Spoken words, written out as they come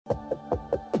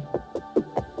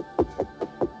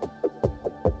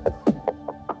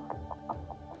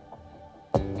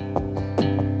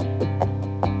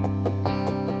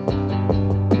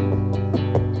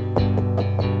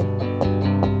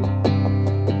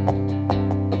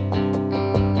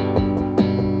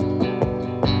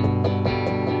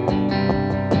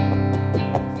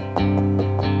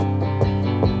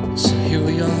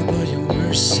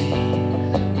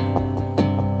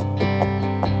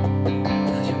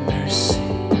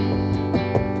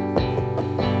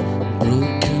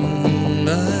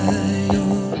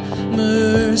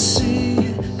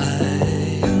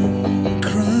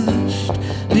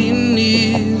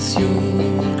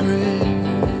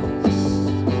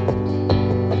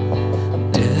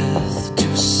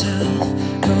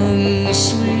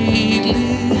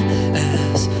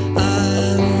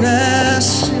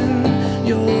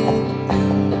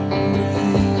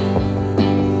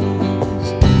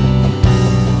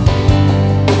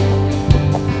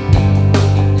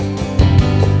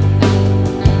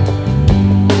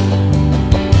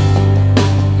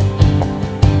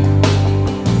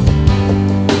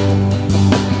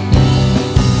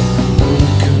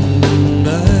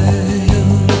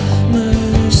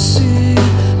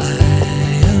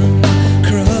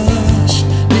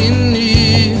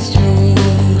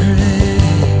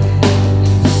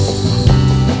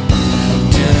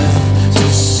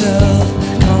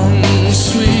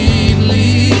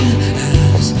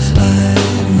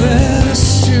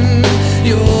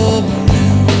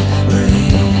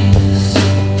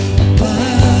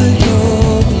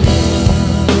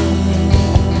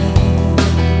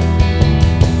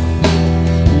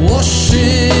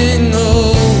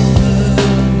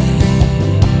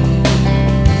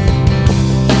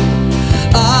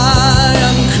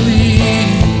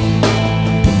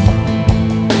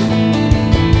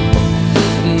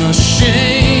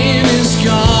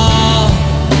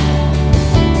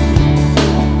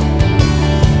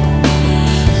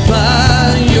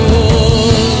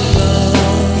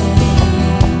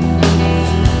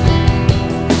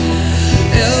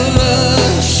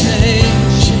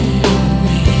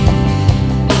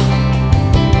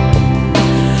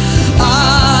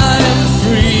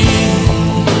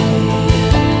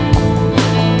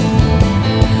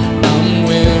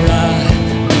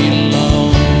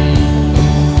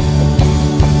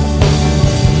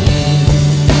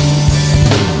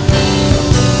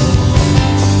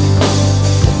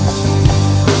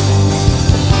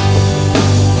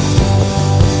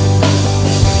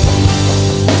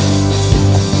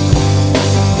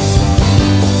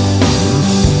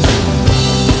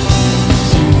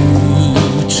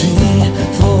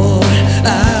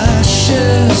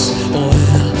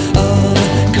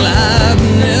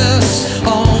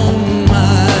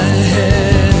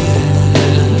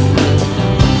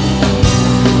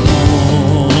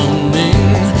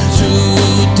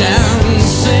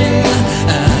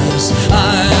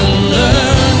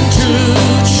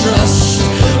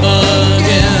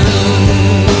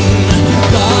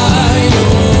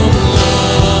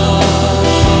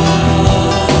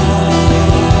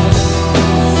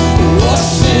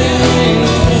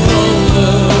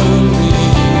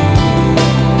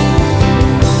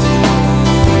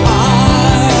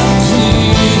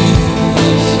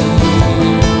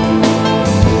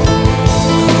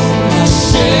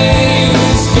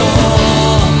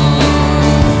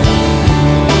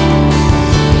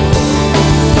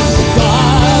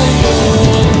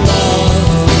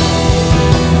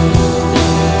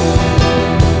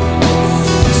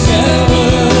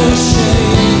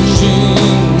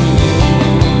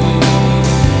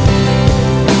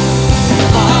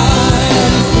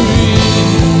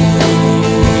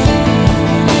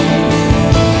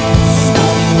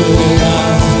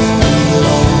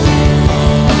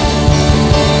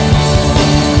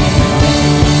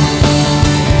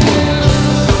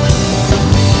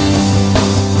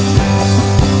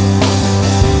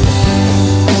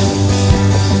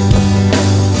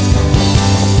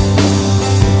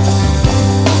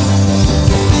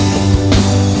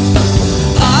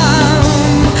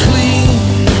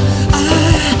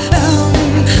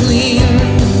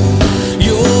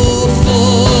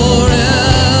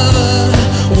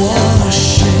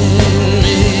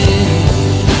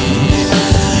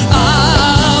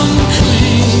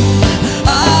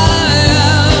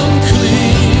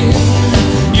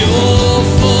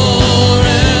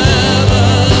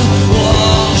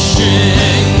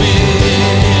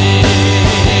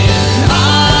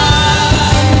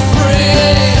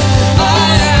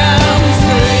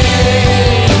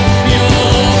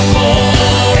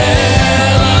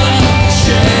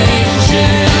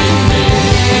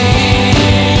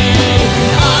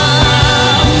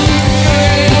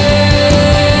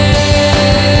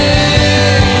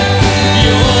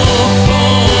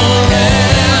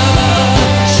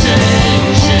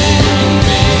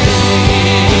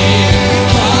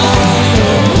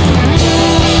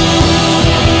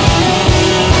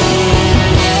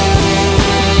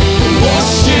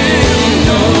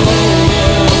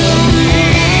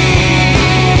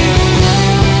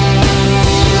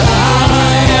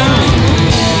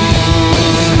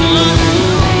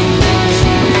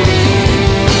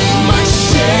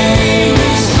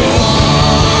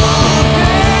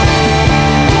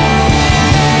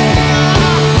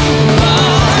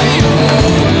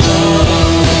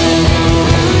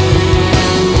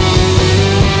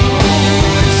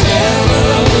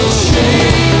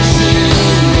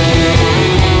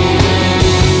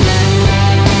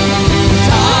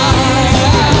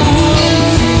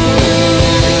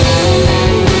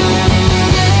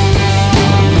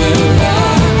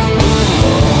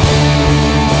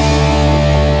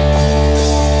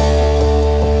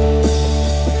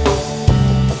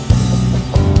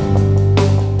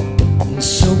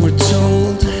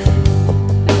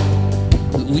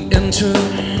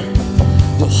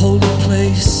the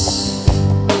place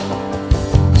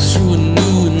through a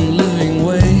new and living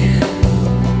way.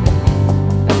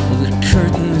 The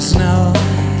curtain is now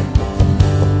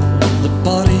the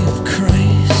body of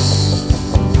Christ.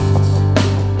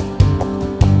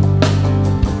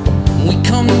 We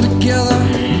come together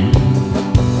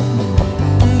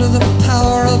under the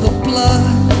power of the blood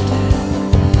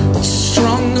that's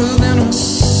stronger than our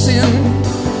sin.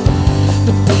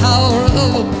 The power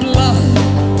of a blood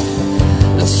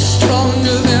that's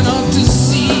stronger than our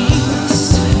disease.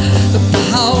 The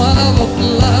power of a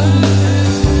blood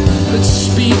that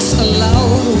speaks a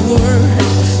louder word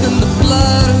than the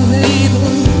blood of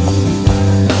Abel.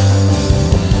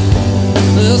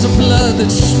 There's a blood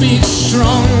that speaks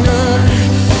stronger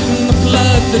than the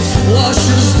blood that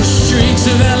washes the streets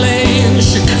of LA and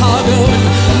Chicago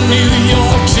and New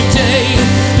York today.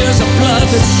 There's a blood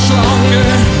that's stronger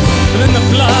than the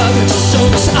blood that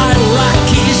soaks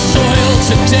Iraqi soil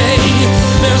today.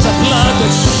 There's a blood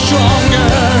that's stronger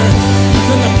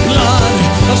than the blood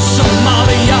of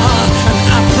Somalia and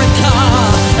Africa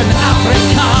and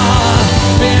Africa.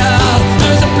 Yeah,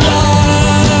 there's a blood.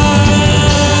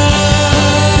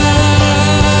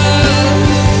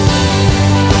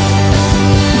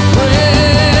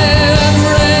 Red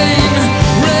rain,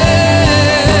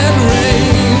 red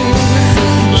rain,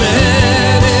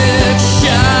 let it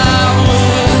shower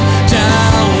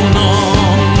down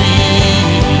on me.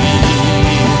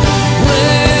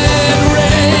 Red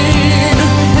rain,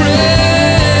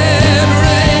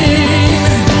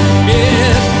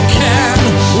 it can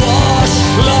wash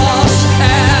Los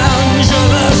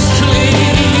Angeles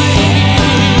clean.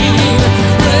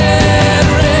 Red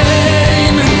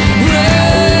rain,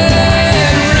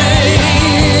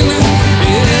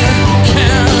 it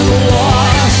can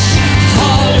wash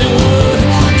Hollywood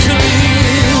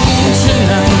clean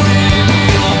tonight.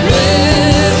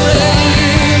 Red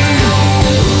rain,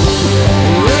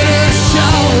 let it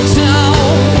shower down.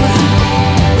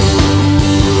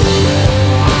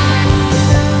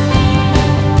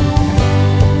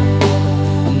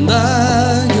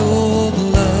 By your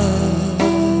blood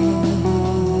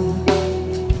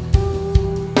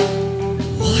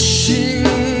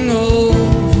washing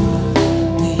over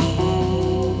me,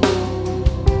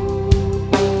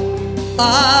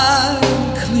 I'm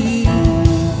clean.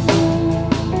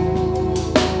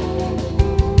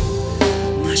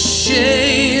 My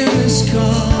shame is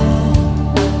gone.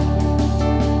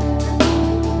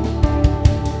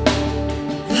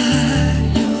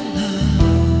 By your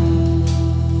love,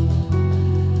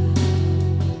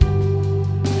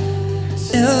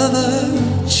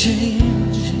 ever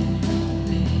changing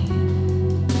me,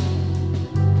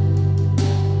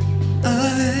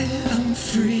 I am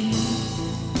free.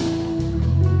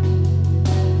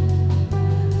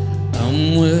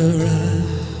 I'm where I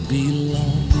belong.